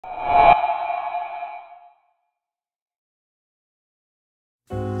I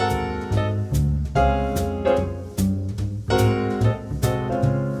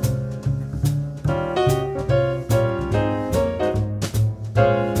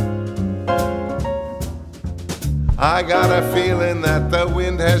got a feeling that the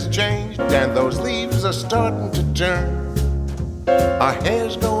wind has changed and those leaves are starting to turn. Our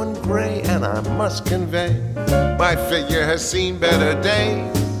hair's going gray and I must convey my figure has seen better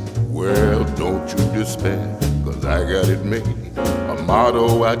days. Well, don't you despair, 'cause I got it made, a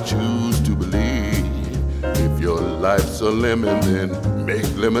motto I choose to believe. If your life's a lemon, then make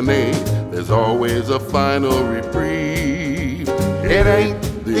lemonade. There's always a final reprieve. It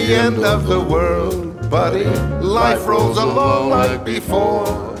ain't the end of the world, buddy. Life rolls along like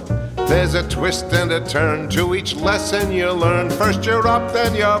before. There's a twist and a turn to each lesson you learn. First you're up,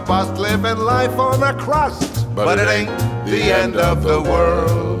 then you're bust, living life on a crust. But it ain't the end of the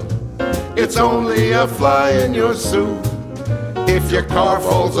world. It's only a fly in your soup. If your car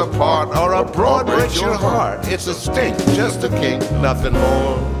falls apart or a broad breaks your heart, it's a stink, just a kink, nothing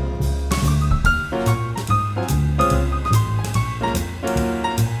more.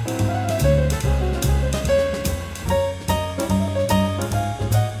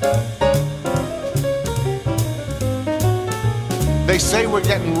 They say we're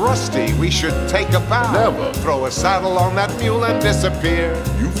getting rusty, we should take a bow. Never. Throw a saddle on that mule and disappear.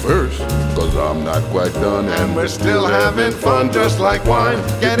 You first, 'cause I'm not quite done, And we're still having fun just like wine,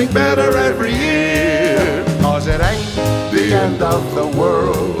 getting better every year. 'Cause it ain't the end of the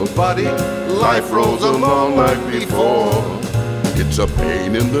world, buddy. Life rolls along like before. it's a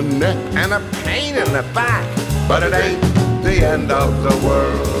pain in the neck And a pain in the back, but it ain't the end of the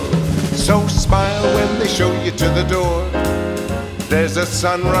world. So smile when they show you to the door. There's a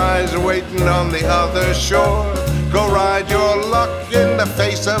sunrise waiting on the other shore. Go ride your luck in the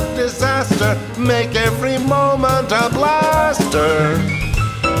face of disaster. Make every moment a blaster.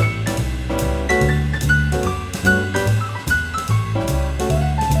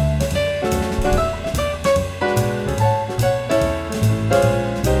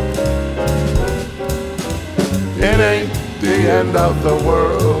 It ain't the end of the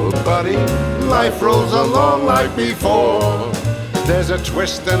world, buddy. Life rolls along like before. There's a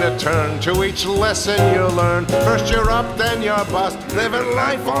twist and a turn to each lesson you learn. First you're up, then you're bust, living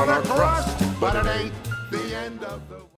life on a crust. But it ain't